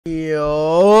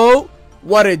Yo,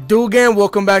 what it do again?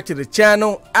 Welcome back to the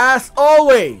channel. As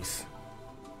always,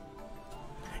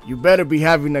 you better be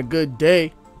having a good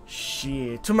day.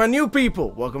 Shit. To my new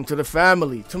people, welcome to the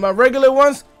family. To my regular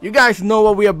ones, you guys know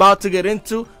what we're about to get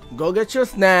into. Go get your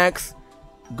snacks,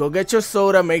 go get your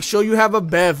soda. Make sure you have a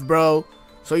bev, bro,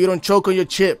 so you don't choke on your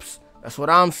chips. That's what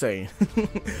I'm saying.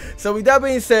 So with that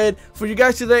being said, for you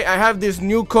guys today, I have this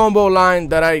new combo line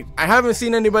that I haven't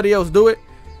seen anybody else do it.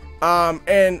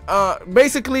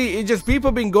 Basically it's just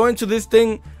people been going to this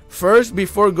thing first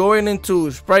before going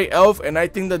into Spright Elf, and I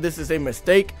think that this is a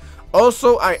mistake.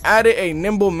 Also, I added a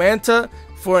nimble manta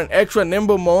for an extra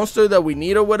nimble monster that we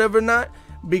need or whatever not,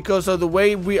 because of the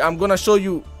way I'm gonna show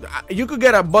you, you could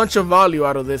get a bunch of value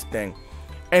out of this thing.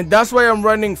 And that's why I'm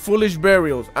running foolish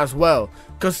burials as well,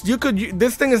 because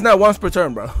this thing is not once per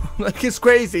turn, bro. Like, it's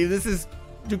crazy.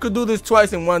 You could do this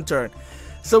twice in one turn.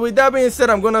 So with that being said,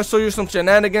 I'm gonna show you some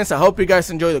shenanigans. I hope you guys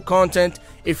enjoy the content.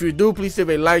 If you do, please leave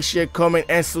a like, share, comment,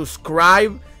 and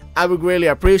subscribe. I would greatly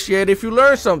appreciate it. If you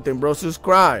learned something, bro,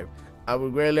 subscribe. I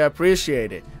would greatly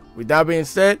appreciate it. With that being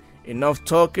said, enough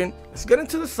talking. Let's get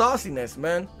into the sauciness,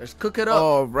 man. Let's cook it up.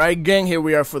 All right, gang, here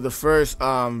we are for the first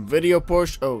video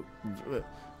portion.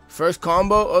 First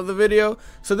combo of the video.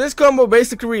 So this combo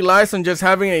basically relies on just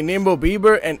having a nimble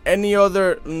beaver and any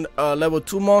other level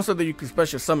 2 monster that you can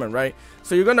special summon, right?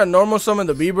 So you're gonna normal summon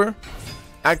the beaver,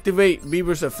 activate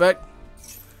beaver's effect.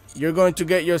 You're going to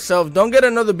get yourself, don't get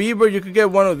another beaver, you could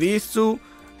get one of these two.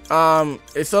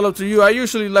 It's all up to you. I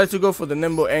usually like to go for the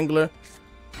nimble angler.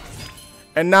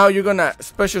 And now you're gonna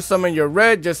special summon your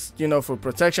red, just, you know, for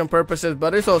protection purposes,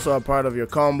 but it's also a part of your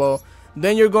combo.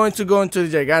 Then you're going to go into the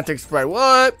gigantic Spright.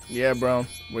 What? Yeah, bro,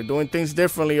 we're doing things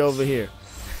differently over here.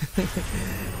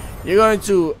 You're going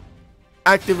to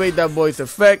activate that boy's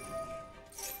effect.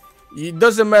 It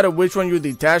doesn't matter which one you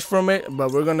detach from it,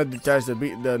 but we're gonna detach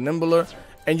the nimbler.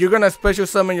 And you're gonna special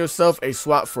summon yourself a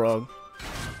swat frog.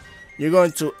 You're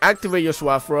going to activate your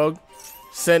swat frog,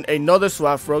 send another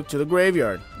swat frog to the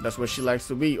graveyard. That's where she likes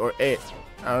to be, or it.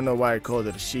 I don't know why I called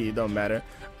it a she, it don't matter.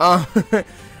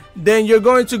 Then you're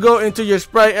going to go into your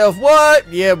Spright Elf. What?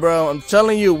 Yeah, bro, I'm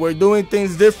telling you, we're doing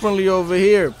things differently over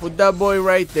here. Put that boy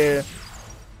right there.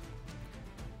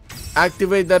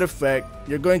 Activate that effect.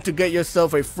 You're going to get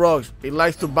yourself a frog. It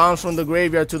likes to bounce from the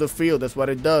graveyard to the field. That's what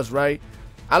it does, right?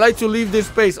 I like to leave this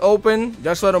space open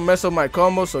just so I don't mess up my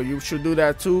combo, so you should do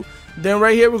that too. Then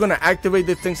right here, we're going to activate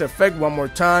this thing's effect one more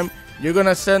time. You're going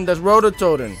to send this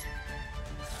Rotototem.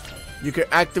 You can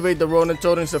activate the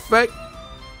Rotototem's effect.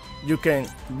 You can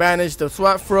banish the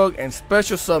swat frog and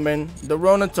special summon the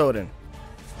Rotototem.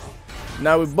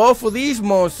 Now with both of these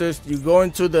monsters, you go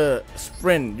into the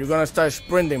sprint. You're gonna start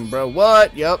sprinting, bro.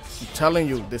 What? Yep, I'm telling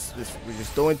you, this we're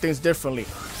just doing things differently.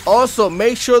 Also,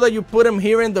 make sure that you put him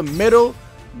here in the middle.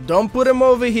 Don't put him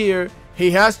over here. He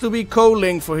has to be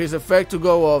co-linked for his effect to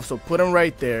go off, so put him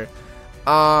right there.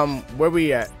 Where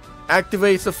we at?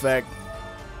 Activates effect.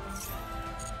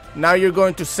 Now you're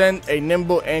going to send a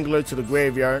nimble angler to the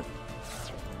graveyard.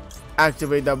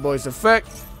 Activate that boy's effect.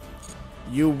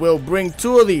 You will bring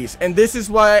 2 of these, and this is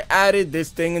why I added this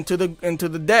thing into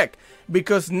the deck,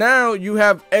 because now you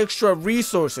have extra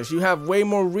resources. You have way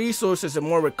more resources and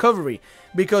more recovery,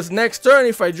 because next turn,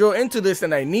 if I draw into this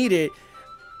and I need it,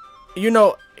 you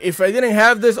know, if I didn't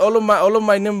have this, all of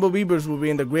my nimble beavers will be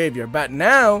in the graveyard. But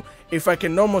now, if I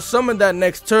can normal summon that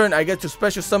next turn, I get to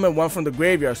special summon one from the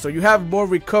graveyard. So you have more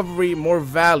recovery, more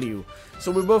value.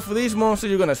 So with both of these monsters,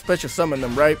 you're gonna special summon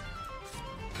them, right?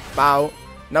 Bow.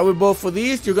 Now with both of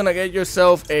these, you're gonna get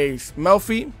yourself a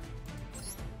Melfi.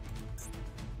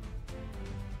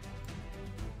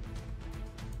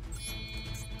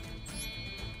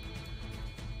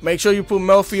 Make sure you put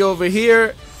Melfi over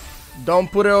here.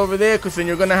 Don't put it over there, because then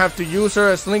you're gonna have to use her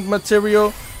as link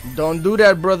material. Don't do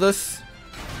that, brothers.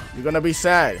 You're gonna be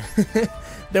sad.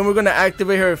 Then we're gonna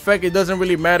activate her effect. It doesn't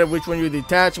really matter which one you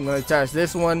detach. I'm gonna attach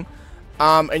this one.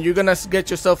 And you're gonna get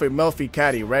yourself a Melfi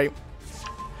caddy, right?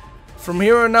 From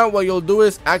here on out, what you'll do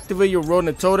is activate your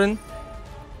Rotototem,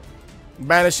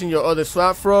 banishing your other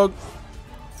swat frog.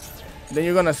 Then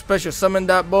you're gonna special summon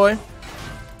that boy.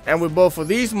 And with both of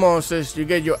these monsters, you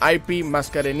get your IP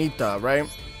Mascarenita, right?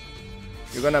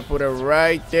 You're gonna put it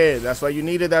right there. That's why you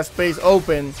needed that space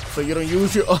open, so you don't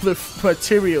use your other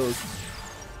materials.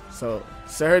 So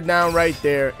set her down right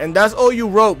there, and that's all you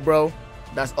wrote, bro.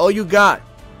 That's all you got.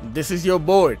 This is your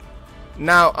board.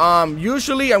 Now,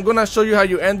 usually I'm gonna show you how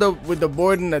you end up with the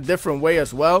board in a different way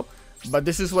as well, but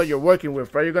this is what you're working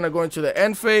with, right? You're gonna go into the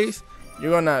end phase.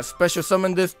 You're gonna special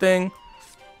summon this thing.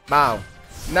 Wow.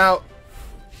 Now,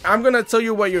 I'm gonna tell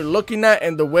you what you're looking at,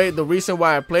 and the reason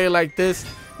why I play it like this.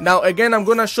 Now again, I'm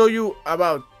gonna show you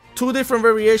about 2 different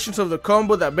variations of the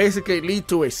combo that basically lead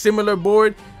to a similar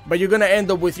board, but you're gonna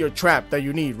end up with your trap that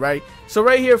you need, right? So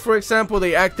right here, for example,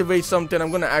 they activate something.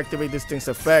 I'm gonna activate this thing's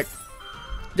effect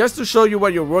just to show you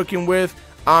what you're working with.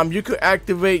 You could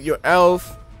activate your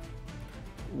elf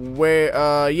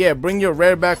where yeah, bring your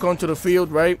red back onto the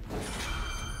field, right?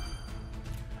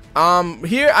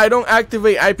 Here I don't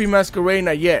activate IP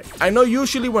Masquerena yet. I know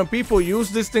usually when people use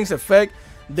this thing's effect,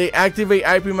 they activate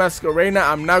IP Masquerena.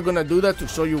 I'm not gonna do that to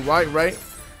show you why, right?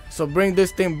 So bring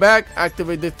this thing back,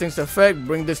 activate this thing's effect,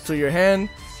 bring this to your hand.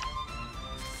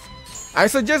 I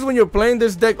suggest when you're playing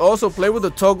this deck, also play with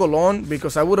the toggle on,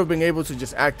 because I would have been able to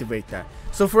just activate that.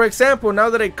 So for example, now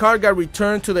that a card got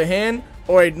returned to the hand,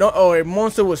 or a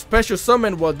monster was special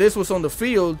summoned while this was on the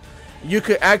field, you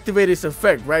could activate its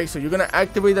effect, right? So you're gonna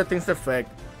activate that thing's effect.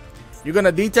 You're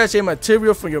gonna detach a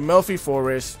material from your Melfi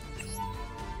Forest,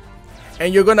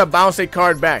 and you're gonna bounce a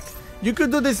card back. You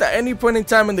could do this at any point in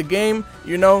time in the game,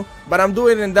 you know, but I'm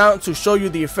doing it down to show you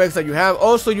the effects that you have.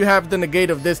 Also, you have the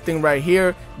negate of this thing right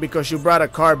here because you brought a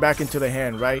card back into the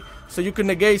hand, right? So you can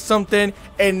negate something.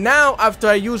 And now after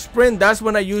I use Sprint, that's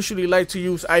when I usually like to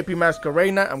use IP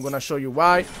Masquerena. I'm gonna show you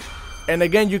why. And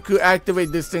again, you could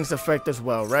activate this thing's effect as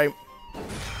well, right?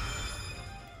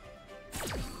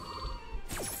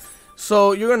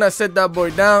 So you're gonna set that boy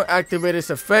down, activate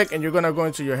its effect, and you're gonna go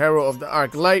into your Hero of the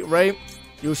Arc Light, right?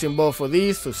 Using both of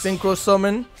these to synchro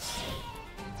summon.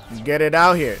 Get it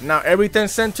out here. Now everything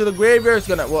sent to the graveyard is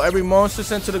gonna, well, every monster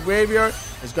sent to the graveyard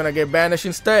is gonna get banished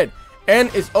instead.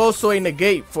 And it's also a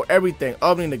negate for everything,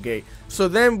 Omni negate. So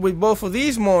then with both of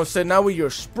these monsters, now with your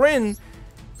Sprint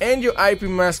and your IP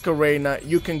Masquerena,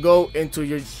 you can go into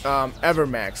your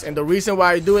Evermax. And the reason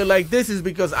why I do it like this is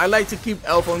because I like to keep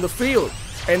Elf on the field.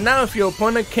 And now if your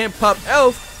opponent can't pop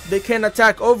Elf, they can't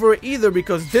attack over it either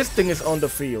because this thing is on the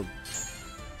field.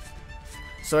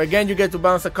 So again, you get to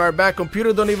bounce a card back.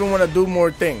 Computer don't even want to do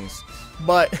more things.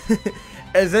 But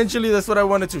essentially, that's what I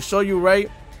wanted to show you,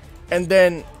 right? And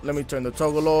then, let me turn the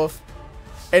toggle off.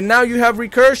 And now you have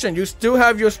recursion. You still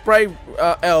have your Spright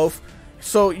Elf.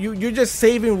 So you're just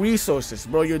saving resources,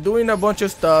 bro. You're doing a bunch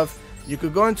of stuff. You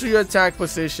could go into your attack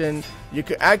position. You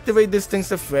could activate this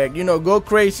thing's effect. You know, go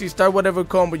crazy. Start whatever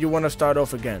combo you want to start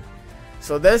off again.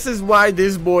 So this is why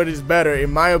this board is better,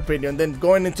 in my opinion, than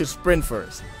going into Sprint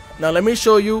first. Now let me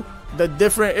show you the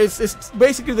different. It's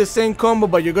basically the same combo,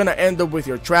 but you're gonna end up with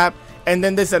your trap. And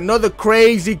then there's another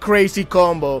crazy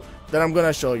combo that I'm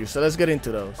gonna show you. So let's get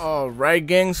into those. Alright,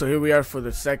 gang, so here we are for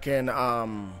the second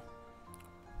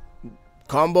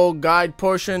combo guide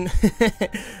portion.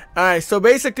 Alright, so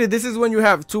basically this is when you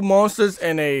have 2 monsters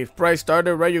and a Spright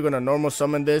starter, right? You're gonna normal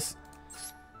summon this.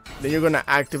 Then you're gonna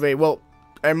activate, well,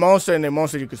 a monster and a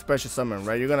monster you could special summon,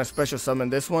 right? You're gonna special summon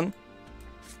this one.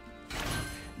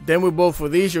 Then with both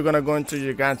of these, you're gonna go into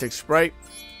Gigantic Spright.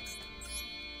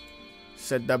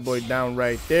 Set that boy down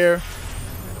right there.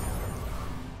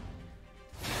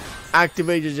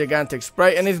 Activate your Gigantic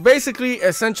Spright, and it's basically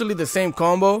essentially the same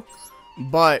combo,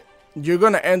 but you're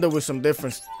gonna end up with some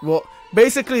difference. Well,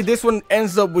 basically this one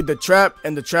ends up with the trap,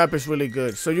 and the trap is really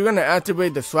good. So you're gonna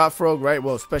activate the Swap Frog, right?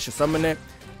 Well, special summon it,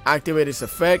 activate its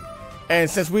effect. And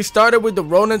since we started with the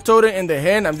Ronin Totem in the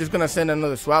hand, I'm just gonna send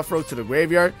another Swap Frog to the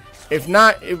graveyard. If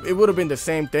not, it would have been the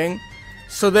same thing.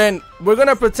 So then we're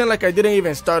gonna pretend like I didn't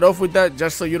even start off with that,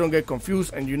 just so you don't get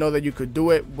confused and you know that you could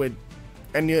do it with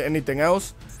anything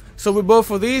else. So with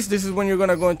both of these, this is when you're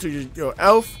gonna go into your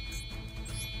elf.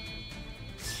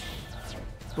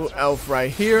 Put elf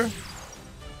right here.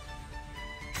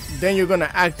 Then you're gonna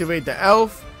activate the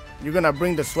elf. You're gonna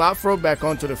bring the Swap Frog back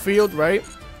onto the field, right?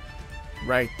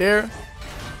 Right there.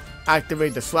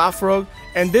 Activate the Swap Frog.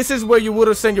 And this is where you would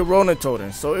have sent your Ronin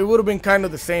Totem. So it would have been kind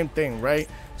of the same thing, right?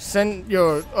 Send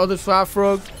your other Swap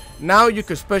Frog. Now you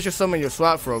could special summon your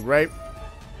Swap Frog, right?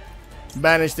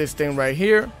 Banish this thing right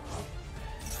here.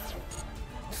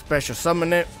 Special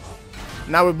summon it.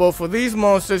 Now with both of these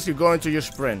monsters, you go into your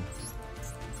Sprint.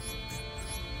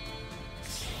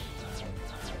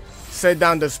 Set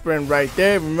down the Sprint right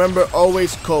there. Remember,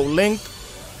 always co-link.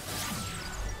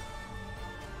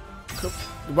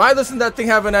 Why doesn't that thing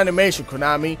have an animation,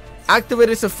 Konami? Activate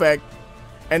its effect,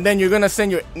 and then you're gonna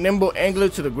send your Nimble Angler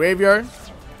to the graveyard.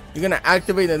 You're gonna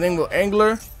activate the Nimble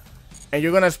Angler, and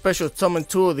you're gonna special summon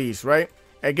 2 of these, right?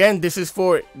 Again, this is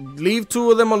for leave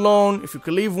 2 of them alone. If you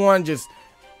could leave one, just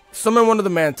summon one of the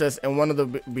Mantas and one of the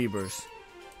Beavers.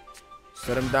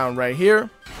 Set them down right here.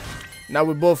 Now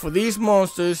with both of these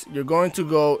monsters, you're going to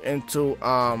go into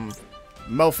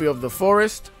Melfi of the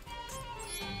Forest.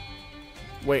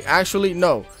 Wait, actually,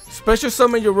 no. Special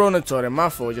summon your Ronin Totem. My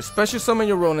fault. Just special summon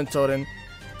your Ronin Totem.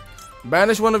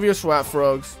 Banish one of your swap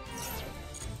frogs.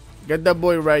 Get that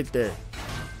boy right there.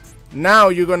 Now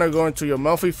you're gonna go into your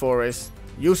Melfi Forest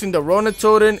using the Ronin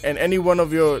Totem and any one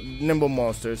of your nimble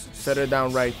monsters. Set it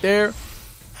down right there.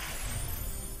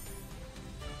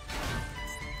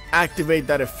 Activate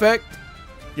that effect.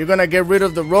 You're gonna get rid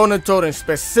of the Ronin Totem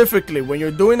specifically. When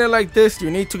you're doing it like this, you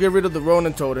need to get rid of the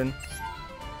Ronin Totem.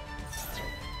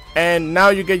 And now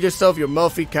you get yourself your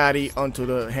Melfi Caddy onto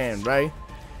the hand, right?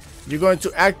 You're going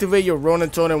to activate your Ronin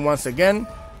Totem once again.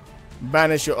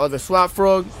 Banish your other swap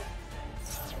frog.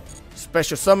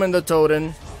 Special summon the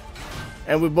totem.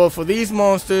 And with both of these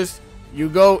monsters, you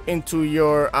go into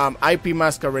your IP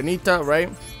Mascarenita, right?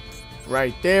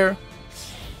 Right there.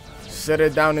 Set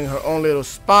it down in her own little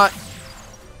spot.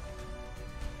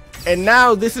 And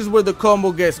now this is where the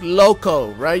combo gets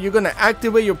loco, right? You're gonna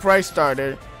activate your price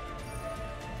starter.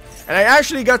 And I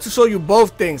actually got to show you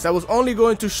both things. I was only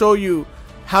going to show you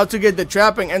how to get the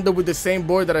trap and end up with the same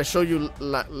board that I showed you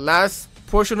last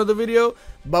portion of the video.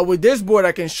 But with this board,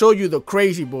 I can show you the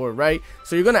crazy board, right?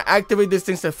 So you're gonna activate this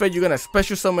thing's effect. You're gonna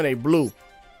special summon a blue.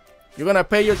 You're gonna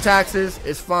pay your taxes.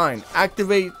 It's fine.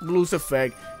 Activate blue's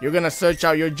effect. You're gonna search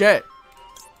out your jet.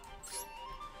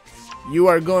 You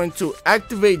are going to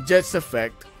activate Jet's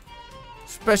effect,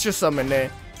 special summon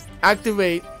it,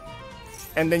 activate,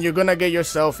 and then you're gonna get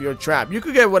yourself your trap. You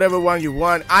could get whatever one you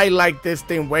want. I like this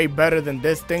thing way better than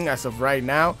this thing as of right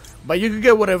now, but you could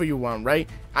get whatever you want, right?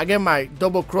 I get my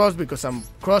double cross because I'm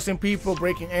crossing people,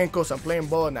 breaking ankles. I'm playing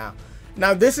ball now.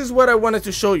 Now this is what I wanted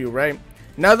to show you, right?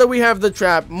 Now that we have the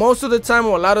trap, most of the time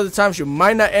or a lot of the times you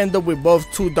might not end up with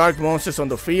both two dark monsters on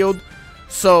the field.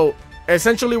 So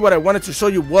essentially what I wanted to show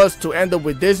you was to end up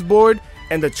with this board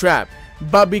and the trap.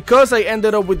 But because I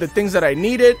ended up with the things that I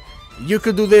needed, you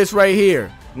could do this right here.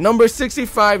 Number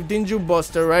 65 Dinju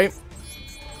Buster, right?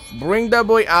 Bring that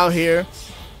boy out here.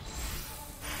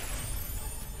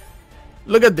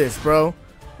 Look at this, bro.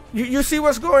 You see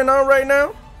what's going on right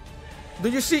now? Do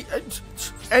you see?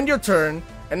 End your turn,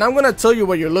 and I'm gonna tell you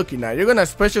what you're looking at. You're gonna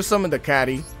special summon the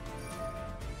caddy.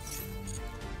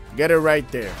 Get it right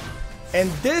there.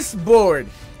 And this board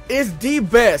is the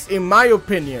best, in my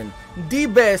opinion, the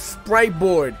best Spright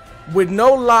board with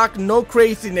no lock, no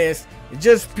craziness,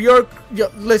 just pure.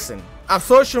 Listen,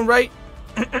 absorption right.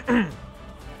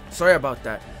 Sorry about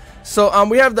that. So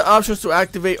we have the options to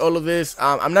activate all of this.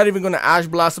 I'm not even gonna Ash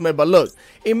Blossom it, but look,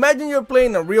 imagine you're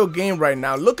playing a real game right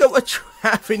now. Look at what you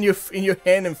have in your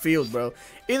hand and field, bro.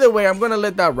 Either way, I'm gonna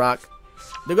let that rock.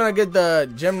 They're gonna get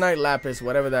the Gem Knight Lapis,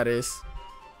 whatever that is.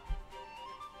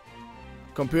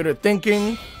 Computer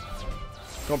thinking.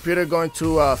 Computer going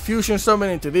to fusion summon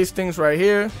into these things right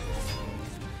here.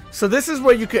 So this is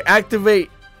where you can activate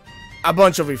a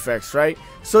bunch of effects, right?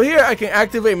 So here I can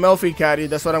activate Melfi Caddy.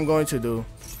 That's what I'm going to do.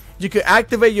 You can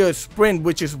activate your sprint,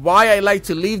 which is why I like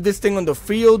to leave this thing on the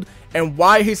field and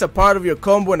why he's a part of your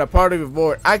combo and a part of your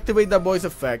board. Activate that boy's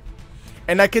effect.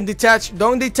 And I can detach,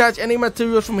 don't detach any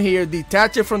materials from here,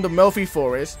 detach it from the Melfi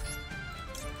Forest.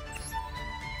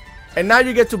 And now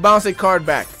you get to bounce a card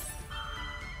back.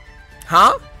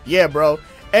 Huh? Yeah, bro.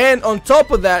 And on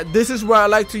top of that, this is where I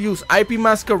like to use IP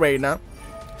Mascarena,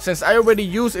 since I already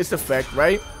used its effect,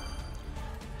 right?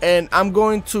 And I'm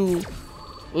going to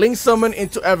Link Summon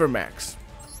into Evermax.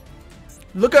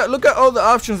 Look at all the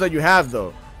options that you have,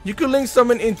 though. You can Link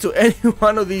Summon into any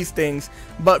one of these things,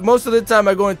 but most of the time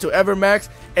I go into Evermax.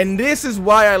 And this is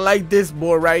why I like this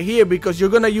board right here, because you're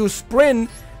gonna use Sprint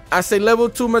as a level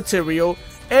 2 material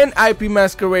and IP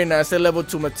Mascarena as a level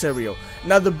 2 material.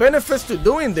 Now the benefits to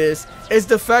doing this is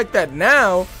the fact that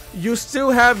now you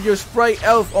still have your Spright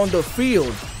Elf on the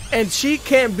field, and she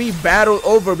can't be battled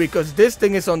over because this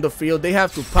thing is on the field. They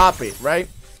have to pop it, right?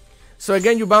 So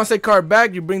again, you bounce a card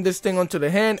back, you bring this thing onto the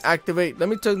hand, activate. Let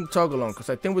me turn the toggle on, because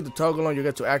I think with the toggle on you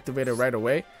get to activate it right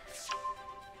away.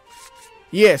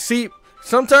 Yeah, see,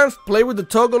 sometimes play with the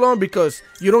toggle on because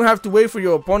you don't have to wait for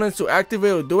your opponents to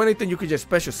activate or do anything. You can just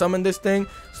special summon this thing.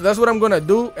 So that's what I'm gonna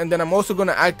do, and then I'm also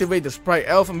gonna activate the Spright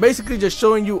Elf. I'm basically just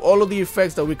showing you all of the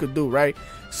effects that we could do, right?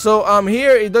 So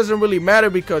here it doesn't really matter,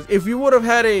 because if you would have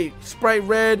had a Spright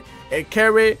Red, a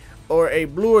Carrot, or a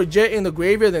Blue or Jet in the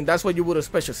graveyard, then that's what you would have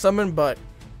special summoned. But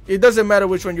it doesn't matter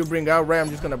which one you bring out, right? I'm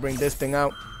just gonna bring this thing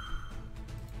out.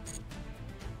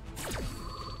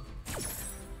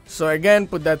 So again,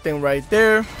 put that thing right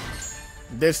there.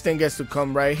 This thing gets to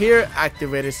come right here,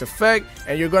 activate its effect,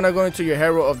 and you're gonna go into your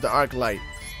Hero of the Arc Light.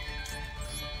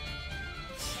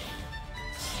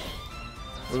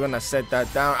 We're gonna set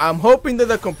that down. I'm hoping that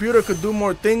the computer could do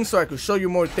more things so I could show you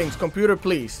more things. Computer,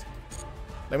 please.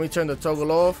 Let me turn the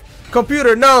toggle off.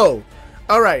 Computer, no!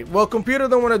 Alright, well, computer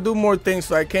don't want to do more things,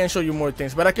 so I can't show you more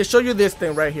things. But I can show you this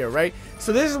thing right here, right?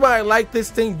 So this is why I like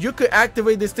this thing. You could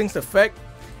activate this thing's effect.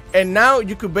 And now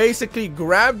you could basically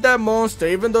grab that monster,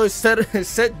 even though it's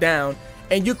set down.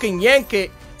 And you can yank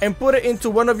it and put it into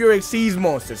one of your Xyz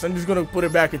monsters. I'm just going to put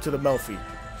it back into the Melfi.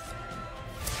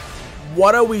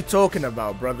 What are we talking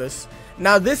about, brothers?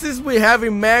 Now, this is we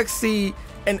having Maxi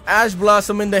and Ash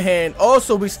Blossom in the hand.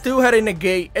 Also, we still had a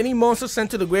negate. Any monster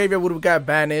sent to the graveyard would have got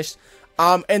banished.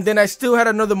 And then I still had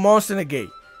another monster negate.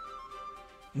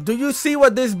 Do you see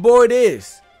what this board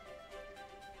is?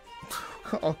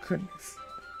 Oh, goodness.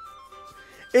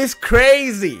 It's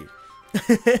crazy.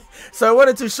 So I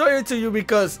wanted to show it to you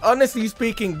because, honestly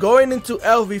speaking, going into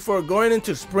Elf before going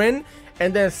into Sprint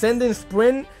and then sending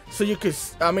Sprint so you could,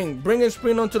 bringing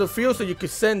Sprint onto the field so you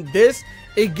could send this,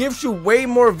 it gives you way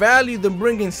more value than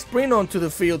bringing Sprint onto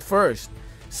the field first.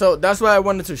 So that's why I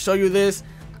wanted to show you this.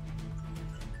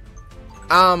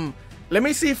 Let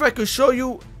me see if I could show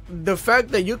you the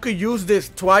fact that you could use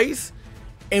this twice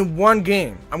in one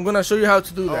game. I'm gonna show you how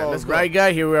to do that. Let's go. Right,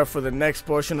 guy, here we are for the next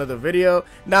portion of the video.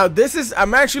 Now this is,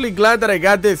 I'm actually glad that I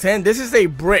got this hand. This is a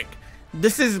brick.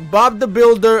 This is Bob the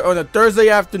Builder on a Thursday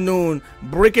afternoon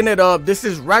bricking it up. This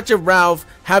is Ratchet Ralph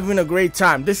having a great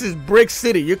time. This is Brick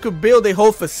City. You could build a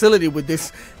whole facility with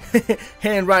this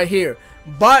hand right here.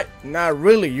 But not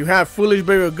really. You have Foolish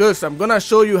Burial Goods. So I'm gonna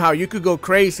show you how you could go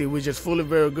crazy with just Foolish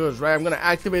Burial Goods, right? I'm gonna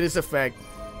activate this effect.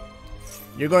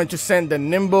 You're going to send the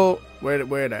Nimble,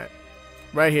 where that?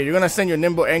 Right here. You're gonna send your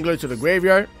Nimble Angler to the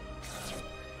graveyard.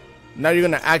 Now you're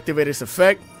gonna activate this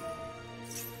effect.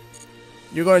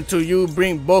 You're going to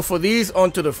bring both of these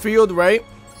onto the field, right?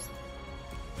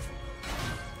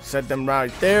 Set them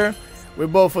right there.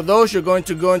 With both of those, you're going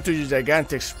to go into your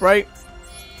Gigantic Spright.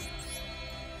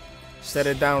 Set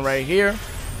it down right here.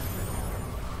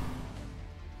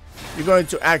 You're going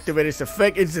to activate this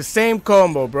effect. It's the same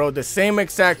combo, bro. The same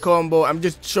exact combo. I'm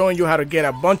just showing you how to get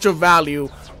a bunch of value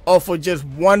off of just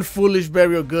one Foolish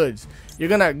Burial Goods. You're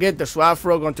going to get the Swap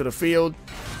Frog onto the field.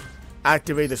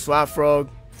 Activate the Swap Frog.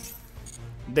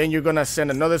 Then you're going to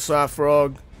send another Swap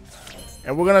Frog.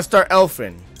 And we're going to start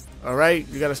elfing. Alright?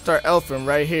 You got to start elfing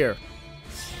right here.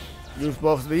 Use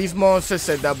both of these monsters.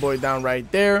 Set that boy down right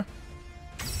there.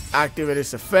 Activate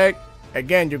this effect.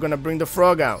 Again, you're going to bring the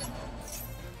frog out.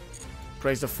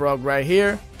 Place the frog right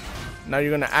here. Now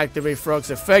you're going to activate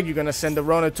Frog's effect. You're going to send the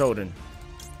Ronatoden.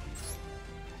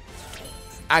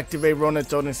 Activate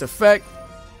Ronatoden's effect.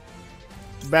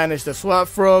 Banish the Swap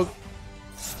Frog.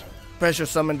 Special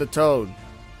summon the Toad.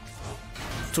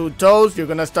 2 toads. You're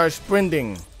going to start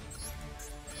sprinting.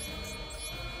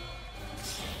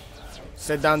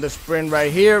 Set down the sprint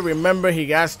right here. Remember, he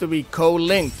has to be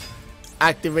co-linked.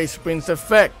 Activate Sprint's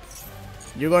effect.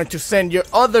 You're going to send your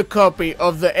other copy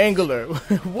of the Angler.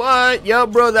 What? Yo,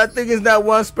 bro, that thing is not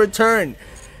once per turn.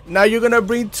 Now you're going to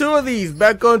bring 2 of these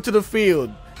back onto the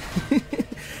field.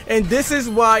 And this is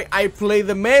why I play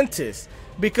the Mantis.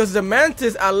 Because the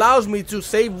Mantis allows me to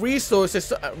save resources.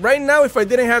 So, right now, if I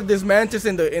didn't have this Mantis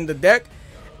in the deck,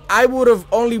 I would have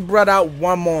only brought out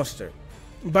 1 monster.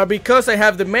 But because I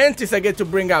have the Mantis, I get to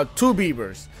bring out 2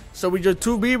 Beavers. So with your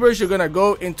 2 Beavers, you're going to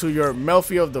go into your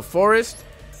Melfi of the Forest.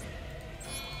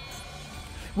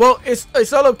 Well,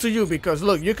 it's all up to you because,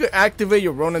 look, you could activate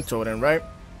your Ronatoden, right?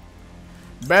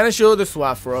 Banish your other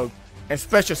Swap Frog and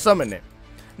special summon it.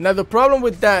 Now, the problem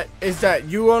with that is that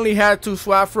you only had 2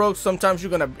 Swap Frogs. Sometimes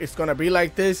it's going to be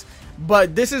like this.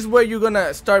 But this is where you're going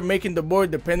to start making the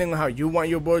board depending on how you want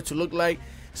your board to look like.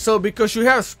 So because you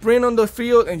have Sprint on the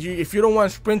field and if you don't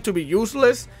want Sprint to be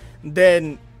useless,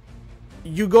 then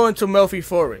you go into Melfi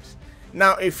Forest.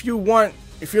 Now, if you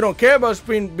don't care about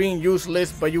Sprint being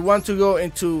useless, but you want to go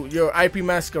into your IP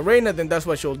Masquerena, then that's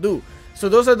what you'll do. So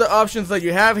those are the options that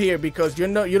you have here because you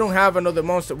don't have another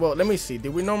monster. Well, let me see.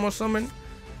 Did we normal summon?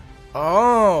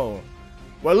 Oh.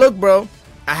 Well, look, bro.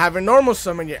 I haven't normal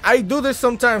summon yet. I do this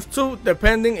sometimes too,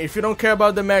 depending. If you don't care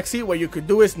about the maxi, what you could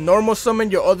do is normal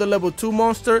summon your other level 2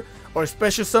 monster or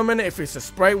special summon it if it's a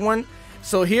Sprite one.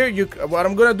 So here, what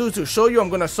I'm going to do to show you, I'm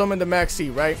going to summon the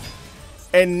maxi, right?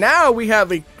 And now we have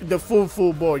the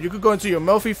full board. You could go into your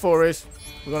Melfi Forest.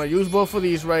 We're going to use both of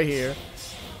these right here.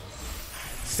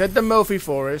 Set the Melfi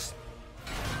Forest.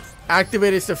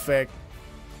 Activate its effect.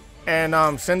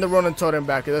 And send the Ronatoden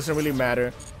back. It doesn't really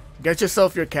matter. Get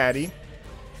yourself your caddy.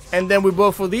 And then with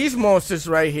both of these monsters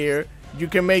right here, you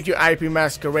can make your IP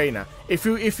Masquerena.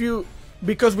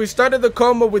 Because we started the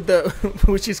combo with the,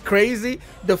 which is crazy,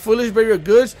 the Foolish Burial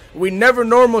Goods, we never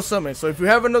normal summon. So if you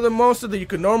have another monster that you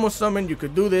could normal summon, you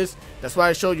could do this. That's why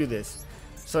I showed you this.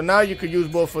 So now you could use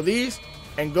both of these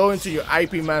and go into your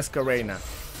IP Masquerena.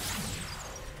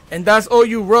 And that's all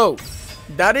you wrote.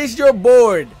 That is your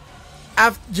board.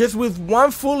 Just with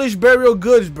one foolish burial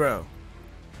goods, bro.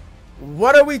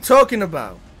 What are we talking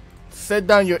about? Set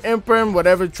down your imperm,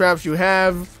 whatever traps you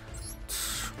have.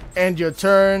 End your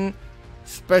turn.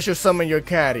 Special summon your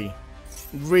caddy.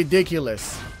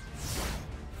 Ridiculous.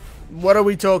 What are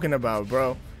we talking about,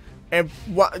 bro? And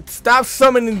stop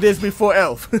summoning this before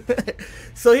elf.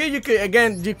 So here you could,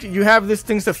 again, you have this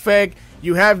thing's effect.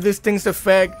 You have this thing's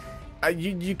effect.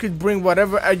 You could bring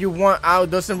whatever you want out.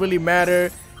 Doesn't really matter.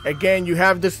 Again, you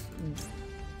have this.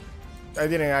 I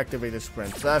didn't activate the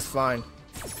sprint, so that's fine.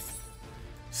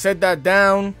 Set that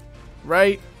down,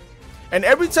 right? And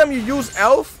every time you use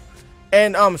elf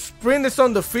and sprint is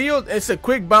on the field, it's a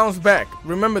quick bounce back.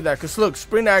 Remember that, because look,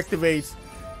 sprint activates,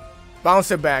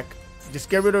 bounce it back. Just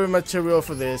get rid of the material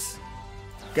for this.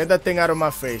 Get that thing out of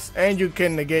my face. And you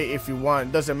can negate if you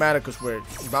want. Doesn't matter because we're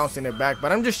bouncing it back.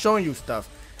 But I'm just showing you stuff.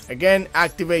 Again,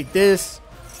 activate this.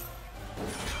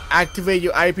 Activate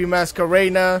your IP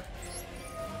Masquerena.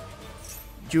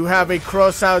 You have a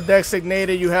cross-out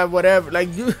designator. You have whatever.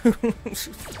 Like, you...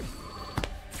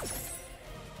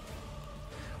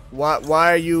 Why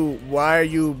are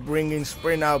you bringing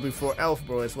sprint out before elf,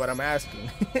 bro? Is what I'm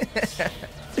asking.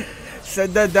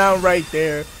 Set that down right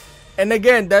there. And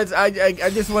again, that's I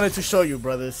just wanted to show you,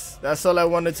 brothers. That's all I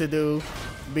wanted to do,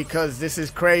 because this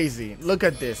is crazy. Look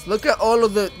at this. Look at all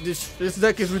of this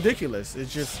deck is ridiculous.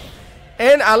 It's just,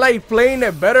 and I like playing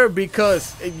it better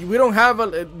because we don't have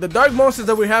the dark monsters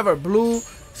that we have are blue,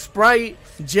 Spright,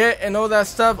 Jet, and all that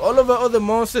stuff. All of the other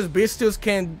monsters, Bestials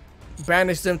can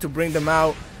banish them to bring them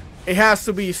out. It has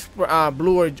to be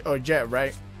blue or Jet,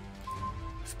 right?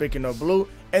 Speaking of blue.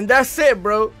 And that's it,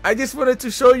 bro. I just wanted to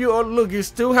show you. Oh, look, you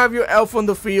still have your elf on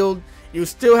the field. You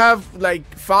still have, like,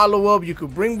 follow-up. You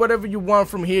could bring whatever you want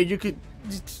from here. You could...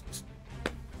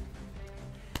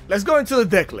 Let's go into the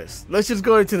deck list. Let's just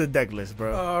go into the deck list,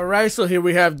 bro. Alright, so here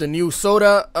we have the new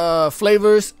soda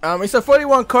flavors. It's a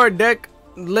 41 card deck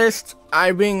list.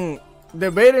 I've been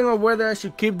debating on whether I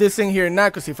should keep this in here or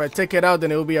not, because if I take it out,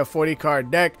 then it will be a 40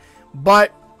 card deck.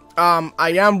 But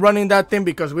I am running that thing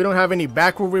because we don't have any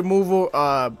back row removal.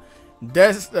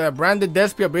 Branded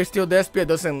Despia, Bestial Despia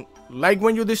doesn't like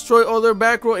when you destroy all their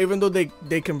back row, even though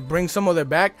they can bring some of it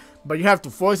back, but you have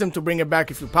to force them to bring it back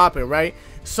if you pop it, right?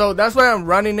 So that's why I'm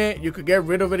running it. You could get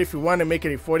rid of it if you want to make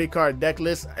it a 40 card deck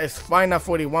list. It's fine at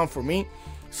 41 for me.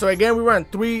 So again, we run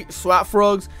 3 Swap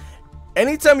Frogs.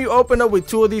 Anytime you open up with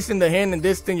 2 of these in the hand and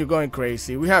this thing, you're going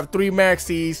crazy. We have 3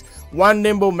 Maxis, 1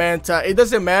 Nimble Manta. It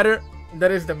doesn't matter that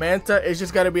is the Manta. It's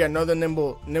just got to be another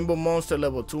nimble monster,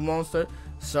 level 2 monster.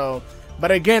 So,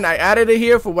 but again, I added it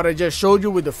here for what I just showed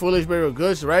you with the Foolish Burial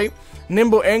Goods, right?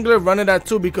 Nimble Angler, run it at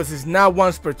 2 because it's not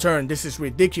once per turn. This is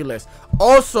ridiculous.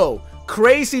 Also,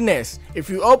 craziness. If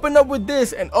you open up with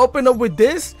this and open up with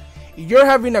this, you're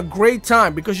having a great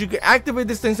time because you can activate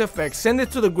this thing's effect, send it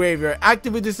to the graveyard,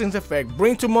 activate this thing's effect,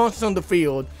 bring 2 monsters on the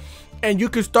field, and you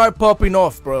can start popping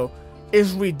off, bro.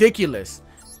 It's ridiculous.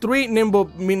 3 nimble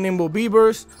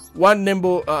Beavers, 1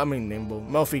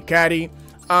 Melfi Caddy,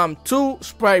 2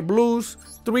 Spright Blues,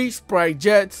 3 Spright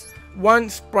Jets, 1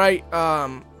 Spright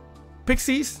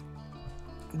Pixies.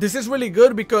 This is really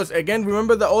good because, again,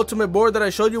 remember the ultimate board that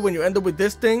I showed you when you end up with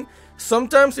this thing?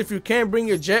 Sometimes if you can't bring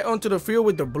your Jet onto the field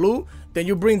with the blue, then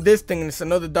you bring this thing and it's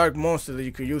another dark monster that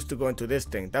you could use to go into this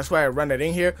thing. That's why I run it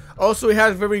in here. Also, it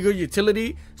has very good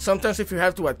utility. Sometimes if you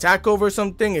have to attack over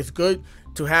something, it's good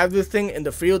to have this thing in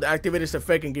the field, activate its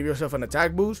effect and give yourself an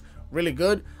attack boost. Really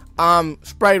good.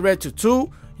 Spright Red to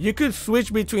 2. You could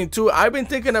switch between 2. I've been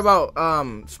thinking about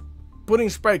putting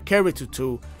Spright Carrot to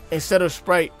 2 instead of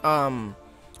Spright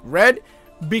Red,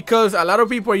 because a lot of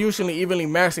people are usually evenly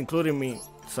matched, including me.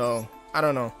 So I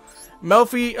don't know.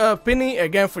 Melfi Penny,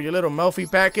 again, for your little Melfi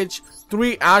package.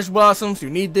 3 Ash Blossoms. You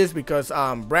need this because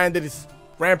Branded is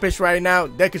rampage right now.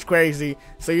 Deck is crazy,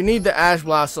 so you need the Ash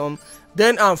Blossom.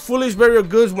 Then Foolish Burial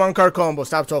Goods, 1 card combo.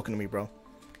 Stop talking to me, bro.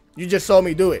 You just saw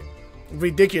me do it.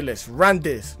 Ridiculous. Run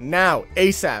this now,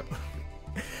 ASAP.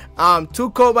 2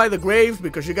 Call by the Graves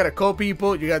because you gotta call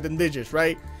people. You got the digits,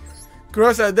 right?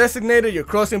 Cross a designator. You're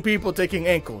crossing people, taking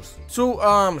ankles.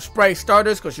 2 Spright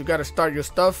Starters because you gotta start your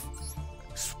stuff.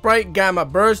 Spright Gamma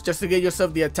Burst just to get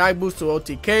yourself the attack boost to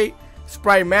OTK.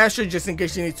 Spright Master just in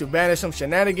case you need to banish some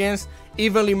shenanigans.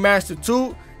 Evenly matched to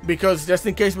 2 because just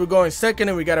in case we're going second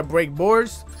and we gotta break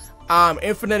boards.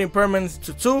 Infinite Impermanence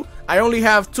to 2. I only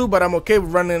have 2, but I'm okay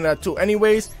with running it at 2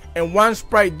 anyways. And 1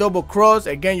 Spright Double Cross.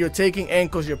 Again, you're taking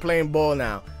ankles, you're playing ball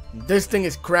now. This thing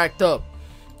is cracked up.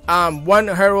 1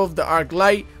 Herald of the Arc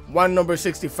Light, 1 number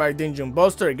 65 Dungeon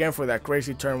Buster, again for that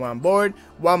crazy turn 1 board,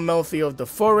 1 Melty of the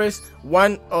Forest,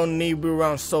 1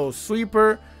 Omniburon Soul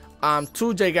Sweeper,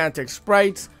 2 Gigantic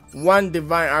Sprites, 1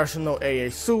 Divine Arsenal AA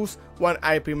Zeus, 1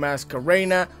 IP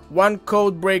Masquerena, 1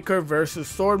 Codebreaker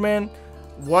versus Swordman,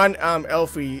 1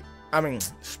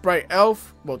 Spright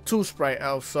Elf, well 2 Spright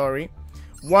Elf, sorry,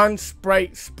 1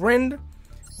 Spright Sprint,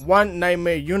 1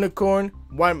 Nightmare Unicorn,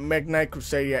 1 Midnight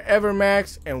Crusader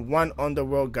Evermax, and 1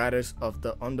 Underworld Goddess of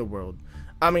the Underworld.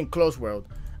 Close World.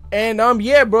 And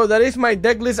yeah, bro, that is my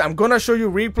deck list. I'm gonna show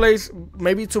you replays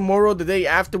maybe tomorrow, the day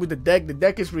after with the deck. The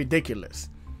deck is ridiculous,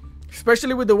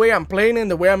 especially with the way I'm playing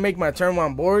and the way I make my turn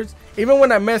 1 boards. Even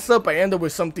when I mess up, I end up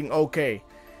with something okay.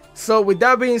 So with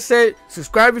that being said,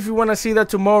 subscribe if you want to see that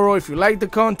tomorrow. If you like the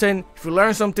content, if you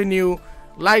learn something new,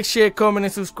 like, share, comment,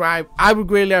 and subscribe. I would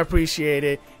greatly appreciate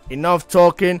it. Enough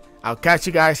talking. I'll catch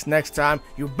you guys next time.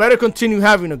 You better continue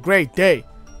having a great day.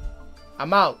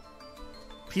 I'm out.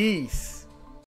 Peace.